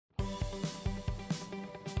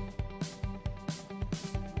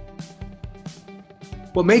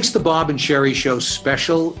What makes the Bob and Sherry Show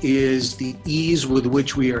special is the ease with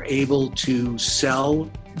which we are able to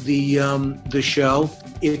sell the show.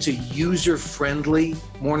 It's a user-friendly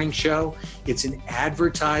morning show. It's an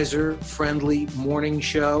advertiser-friendly morning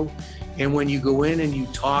show. And when you go in and you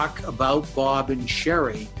talk about Bob and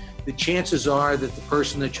Sherry, the chances are that the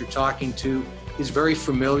person that you're talking to is very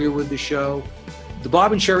familiar with the show. The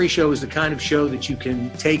Bob and Sherry Show is the kind of show that you can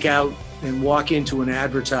take out and walk into an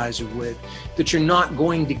advertiser with, that you're not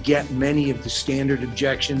going to get many of the standard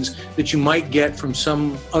objections that you might get from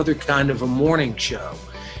some other kind of a morning show.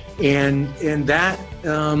 And that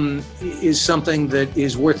is something that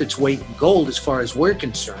is worth its weight in gold as far as we're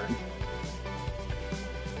concerned.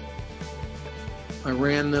 I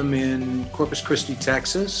ran them in Corpus Christi,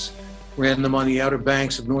 Texas, ran them on the Outer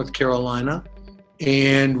Banks of North Carolina,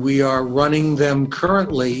 and we are running them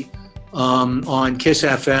currently on KISS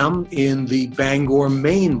FM in the Bangor,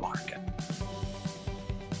 Maine market.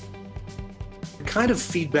 The kind of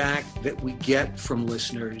feedback that we get from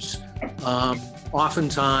listeners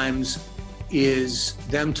oftentimes is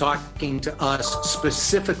them talking to us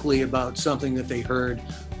specifically about something that they heard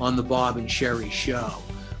on the Bob and Sherry Show.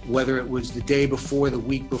 Whether it was the day before, the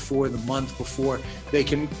week before, the month before, they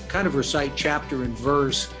can kind of recite chapter and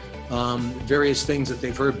verse various things that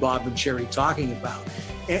they've heard Bob and Sherry talking about.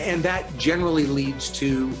 And that generally leads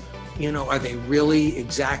to, are they really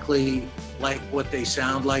exactly like what they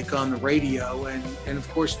sound like on the radio? And of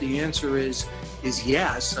course, the answer is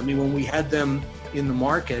yes. I mean, when we had them in the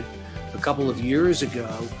market a couple of years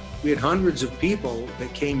ago, we had hundreds of people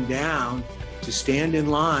that came down to stand in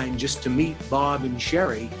line just to meet Bob and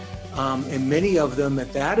Sherry. And many of them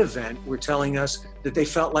at that event were telling us that they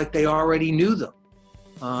felt like they already knew them.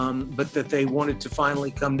 But that they wanted to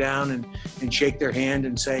finally come down and shake their hand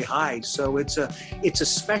and say hi. So it's a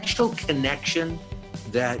special connection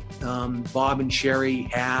that Bob and Sherry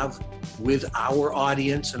have with our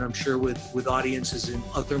audience, and I'm sure with audiences in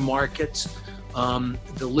other markets.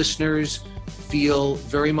 The listeners feel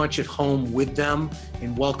very much at home with them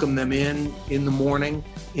and welcome them in the morning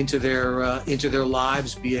into their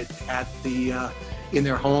lives, be it at in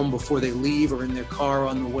their home before they leave or in their car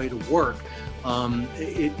on the way to work.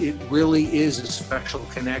 It really is a special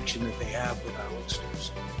connection that they have with our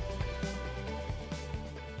listeners.